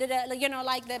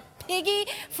like the piggy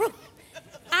from,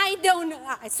 I don't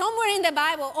know. Somewhere in the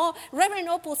Bible, Reverend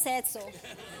Opal said so.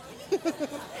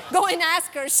 Go and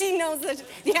ask her. She knows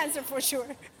the answer for sure.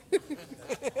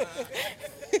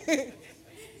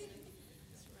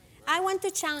 I want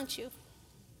to challenge you.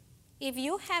 If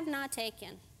you have not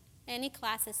taken any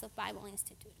classes of Bible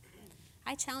Institute,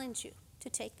 I challenge you to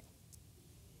take them.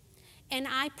 And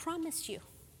I promise you,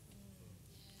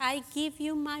 I give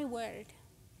you my word.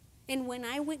 And when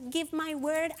I give my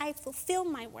word, I fulfill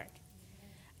my word.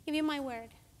 I give you my word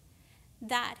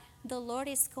that the Lord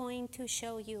is going to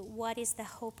show you what is the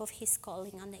hope of his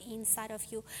calling on the inside of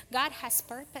you. God has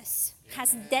purpose,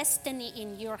 has destiny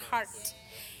in your heart.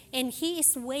 And he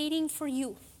is waiting for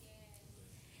you.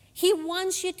 He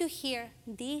wants you to hear,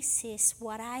 this is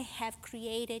what I have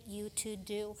created you to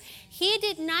do. He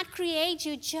did not create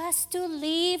you just to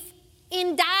live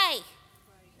and die.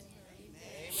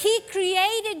 He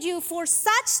created you for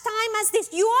such time as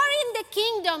this. You are in the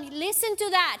kingdom. Listen to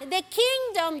that. The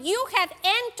kingdom, you have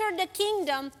entered the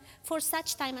kingdom for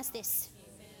such time as this.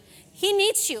 He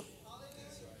needs you.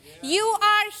 You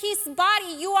are his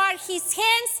body. You are his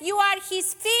hands. You are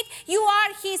his feet. You are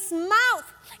his mouth.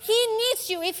 He needs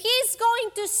you. If he's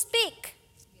going to speak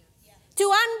to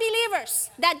unbelievers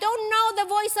that don't know the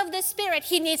voice of the Spirit,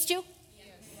 he needs you.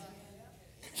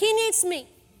 He needs me.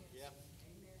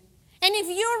 And if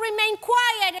you remain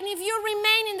quiet and if you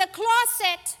remain in the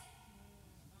closet,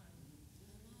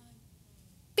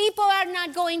 people are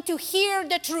not going to hear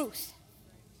the truth.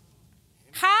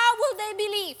 How will they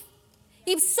believe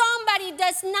If somebody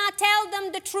does not tell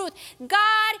them the truth,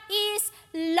 God is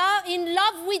in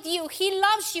love with you. He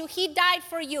loves you. He died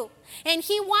for you. And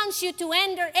He wants you to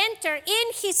enter in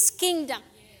His kingdom.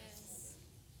 Yes.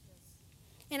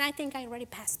 And I think I already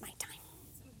passed my time.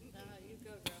 You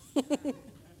go, girl.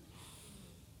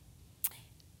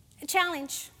 A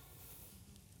challenge.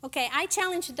 Okay, I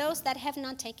challenge those that have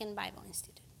not taken Bible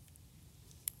Institute.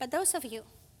 But those of you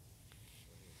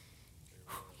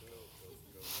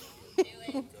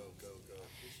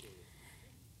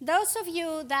those of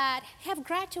you that have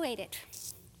graduated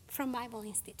from Bible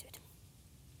Institute,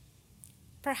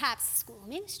 perhaps school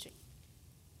ministry,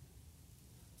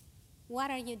 what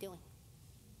are you doing?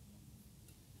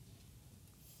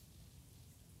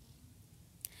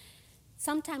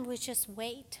 Sometimes we just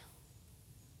wait,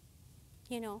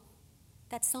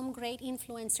 that some great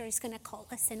influencer is going to call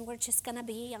us and we're just going to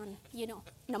be on,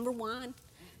 number one.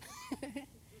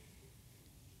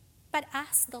 But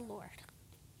ask the Lord.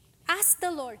 Ask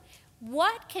the Lord,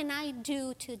 what can I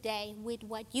do today with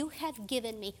what you have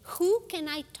given me? Who can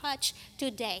I touch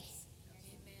today?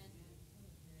 Amen.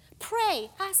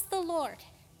 Pray, ask the Lord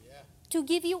to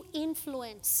give you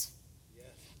influence,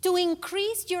 to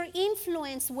increase your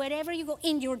influence wherever you go,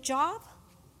 in your job,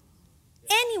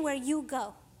 anywhere you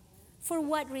go. For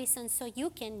what reason? So you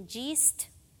can gist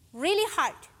really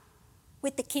hard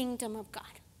with the kingdom of God.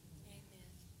 Amen.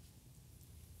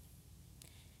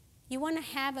 You want to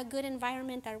have a good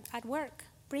environment at work?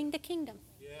 Bring the kingdom.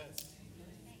 Yes.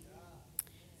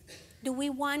 Do we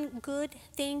want good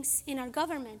things in our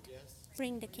government? Yes.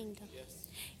 Bring the kingdom. Yes.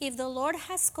 If the Lord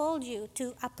has called you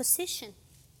to a position,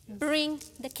 bring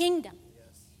the kingdom.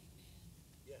 Yes.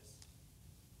 Yes.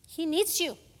 He needs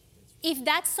you. If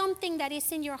that's something that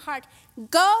is in your heart,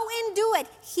 go and do it.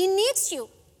 He needs you.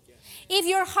 Yes. If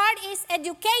your heart is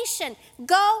education,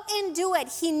 go and do it.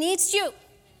 He needs you.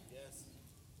 Yes.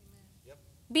 Yep.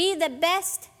 Be the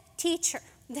best teacher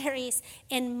there is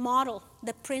and model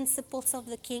the principles of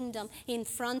the kingdom in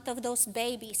front of those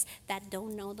babies that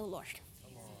don't know the Lord.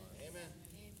 Amen.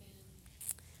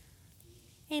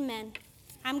 Amen.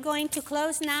 I'm going to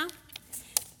close now,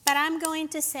 but I'm going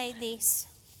to say this.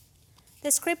 The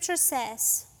scripture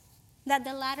says that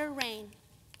the latter rain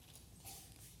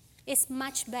is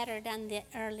much better than the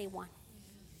early one.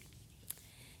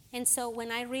 And so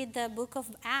when I read the book of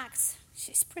Acts,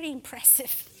 she's pretty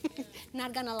impressive.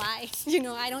 Not gonna lie.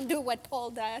 I don't do what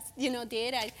Paul does,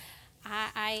 did.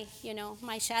 I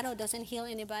my shadow doesn't heal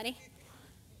anybody.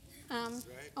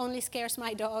 Only scares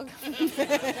my dog.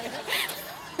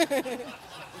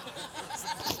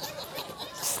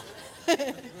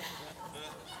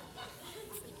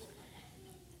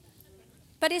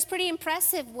 But it's pretty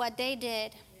impressive what they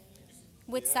did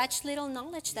with such little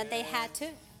knowledge that they had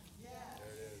too.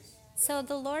 So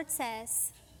the Lord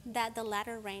says that the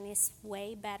latter rain is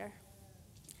way better.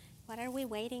 What are we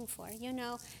waiting for?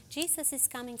 Jesus is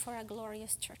coming for a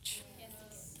glorious church.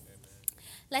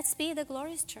 Let's be the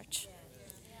glorious church.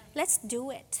 Let's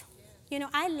do it.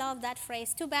 I love that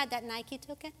phrase. Too bad that Nike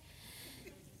took it.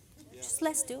 Just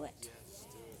let's do it.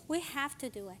 We have to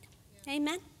do it.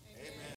 Amen.